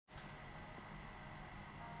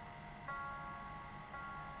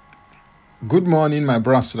Good morning, my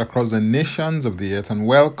brothers across the nations of the earth, and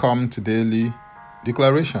welcome to Daily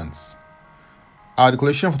Declarations. Our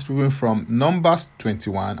declaration for today from Numbers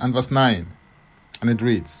 21 and verse 9, and it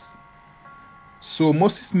reads, So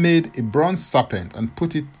Moses made a bronze serpent and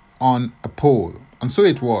put it on a pole, and so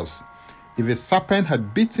it was. If a serpent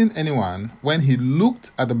had bitten anyone, when he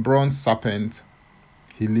looked at the bronze serpent,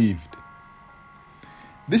 he lived.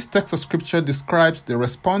 This text of scripture describes the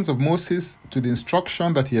response of Moses to the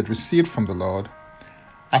instruction that he had received from the Lord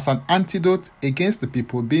as an antidote against the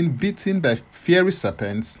people being bitten by fiery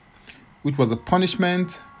serpents, which was a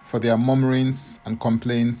punishment for their murmurings and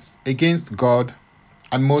complaints against God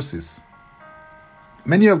and Moses.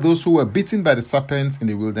 Many of those who were bitten by the serpents in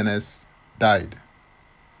the wilderness died.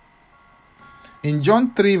 In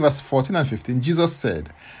John 3 verse 14 and 15, Jesus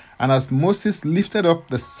said, And as Moses lifted up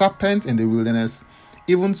the serpent in the wilderness,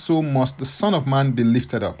 even so must the Son of Man be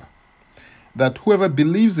lifted up, that whoever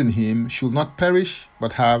believes in him should not perish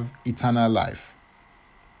but have eternal life.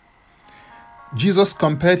 Jesus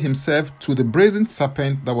compared himself to the brazen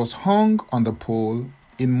serpent that was hung on the pole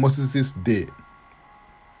in Moses' day.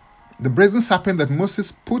 The brazen serpent that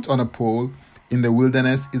Moses put on a pole in the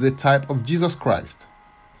wilderness is a type of Jesus Christ.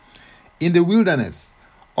 In the wilderness,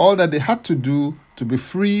 all that they had to do to be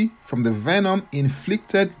free from the venom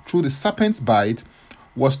inflicted through the serpent's bite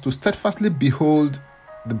was to steadfastly behold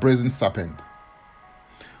the brazen serpent.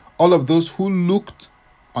 All of those who looked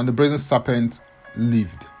on the brazen serpent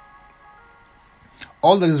lived.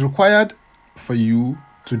 All that is required for you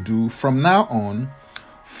to do from now on,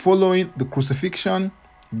 following the crucifixion,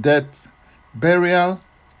 death, burial,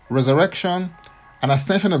 resurrection, and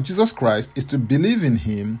ascension of Jesus Christ, is to believe in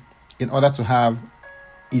him in order to have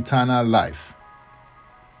eternal life.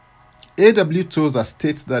 A.W. Tozer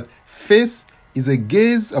states that faith is a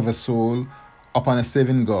gaze of a soul upon a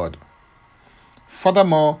saving God.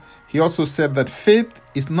 Furthermore, he also said that faith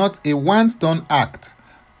is not a once-done act,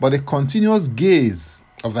 but a continuous gaze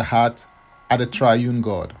of the heart at the triune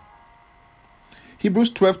God.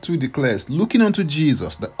 Hebrews 12:2 declares, Looking unto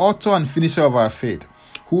Jesus, the author and finisher of our faith,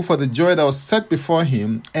 who for the joy that was set before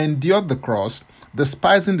him endured the cross,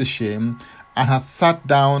 despising the shame, and has sat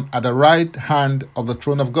down at the right hand of the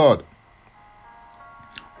throne of God.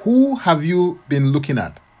 Who have you been looking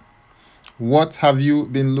at? What have you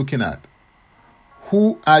been looking at?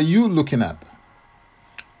 Who are you looking at?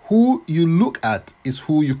 Who you look at is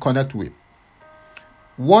who you connect with.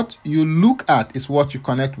 What you look at is what you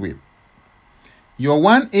connect with. Your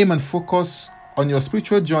one aim and focus on your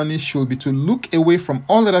spiritual journey should be to look away from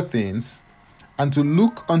all other things and to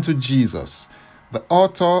look unto Jesus, the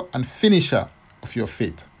author and finisher of your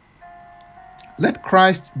faith. Let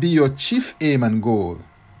Christ be your chief aim and goal.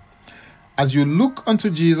 As you look unto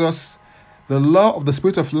Jesus, the law of the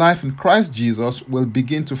Spirit of life in Christ Jesus will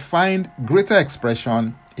begin to find greater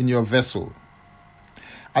expression in your vessel.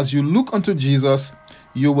 As you look unto Jesus,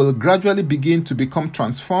 you will gradually begin to become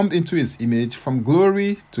transformed into his image from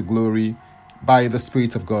glory to glory by the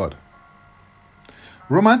Spirit of God.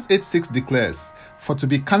 Romans 8:6 declares, For to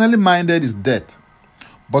be carnally minded is death,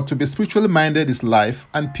 but to be spiritually minded is life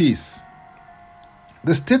and peace.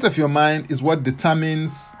 The state of your mind is what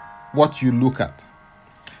determines what you look at.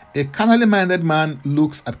 A carnally minded man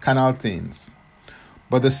looks at carnal things,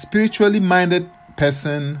 but the spiritually minded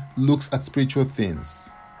person looks at spiritual things.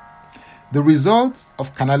 The result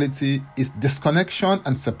of carnality is disconnection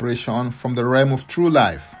and separation from the realm of true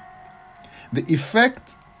life. The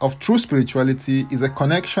effect of true spirituality is a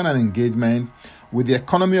connection and engagement with the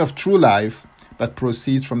economy of true life that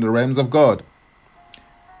proceeds from the realms of God.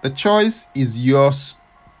 The choice is yours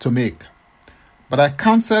to make. But I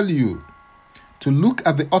counsel you to look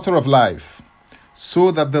at the author of life,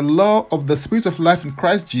 so that the law of the Spirit of life in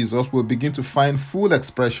Christ Jesus will begin to find full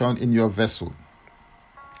expression in your vessel.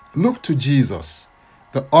 Look to Jesus,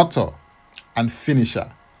 the author and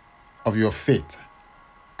finisher of your faith,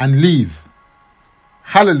 and live.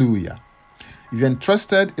 Hallelujah. If you're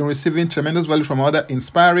interested in receiving tremendous value from other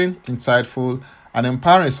inspiring, insightful, and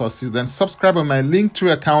empowering resources, then subscribe on my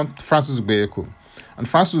Linktree account, Francis Ubeyeku. And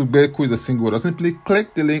Francis Ubeyeku is a single word. Simply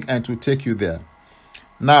click the link and it will take you there.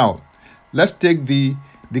 Now, let's take the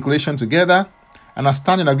declaration together, and I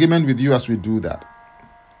stand in agreement with you as we do that.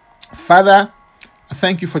 Father, I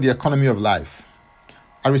thank you for the economy of life.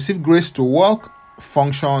 I receive grace to walk,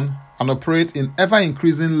 function, and operate in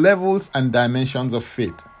ever-increasing levels and dimensions of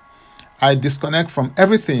faith. I disconnect from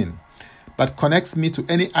everything that connects me to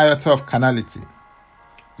any iota of carnality.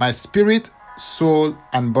 My spirit, soul,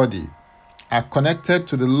 and body are connected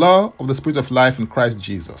to the law of the Spirit of life in Christ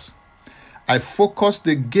Jesus. I focus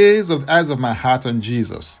the gaze of the eyes of my heart on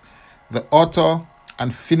Jesus, the author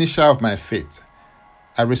and finisher of my faith.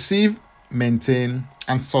 I receive, maintain,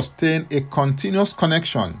 and sustain a continuous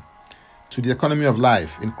connection to the economy of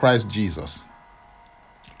life in Christ Jesus.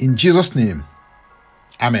 In Jesus' name,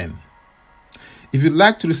 amen. If you'd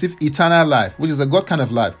like to receive eternal life, which is a God kind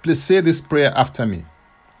of life, please say this prayer after me.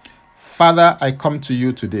 Father, I come to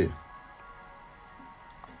you today.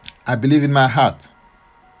 I believe in my heart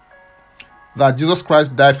that Jesus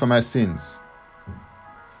Christ died for my sins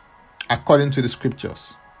according to the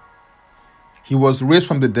scriptures. He was raised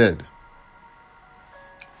from the dead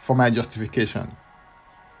for my justification.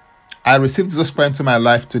 I receive Jesus Christ into my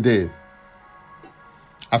life today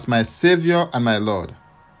as my Savior and my Lord.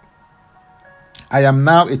 I am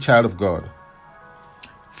now a child of God.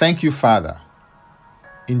 Thank you, Father.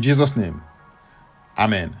 In Jesus' name,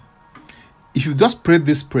 amen. If you've just prayed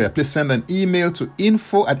this prayer, please send an email to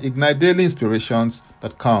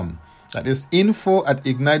info@ignitedailyinspirations.com. That is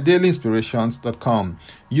info@ignitedailyinspirations.com,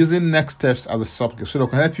 using next steps as a subject so that I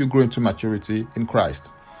can help you grow into maturity in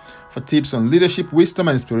Christ. For tips on leadership, wisdom,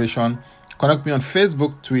 and inspiration, connect me on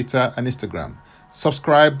Facebook, Twitter, and Instagram.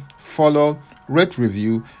 Subscribe, follow, rate,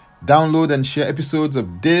 review, download, and share episodes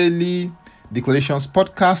of Daily Declarations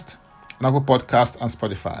Podcast on Apple Podcast and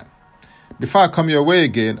Spotify. Before I come your way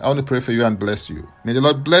again, I want to pray for you and bless you. May the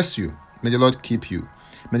Lord bless you. May the Lord keep you.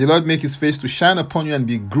 May the Lord make his face to shine upon you and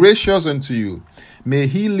be gracious unto you. May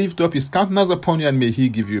he lift up his countenance upon you and may he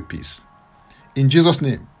give you peace. In Jesus'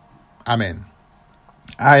 name, amen.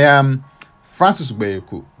 I am Francis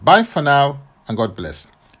Ubeyeku. Bye for now and God bless.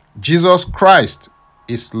 Jesus Christ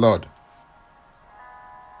is Lord.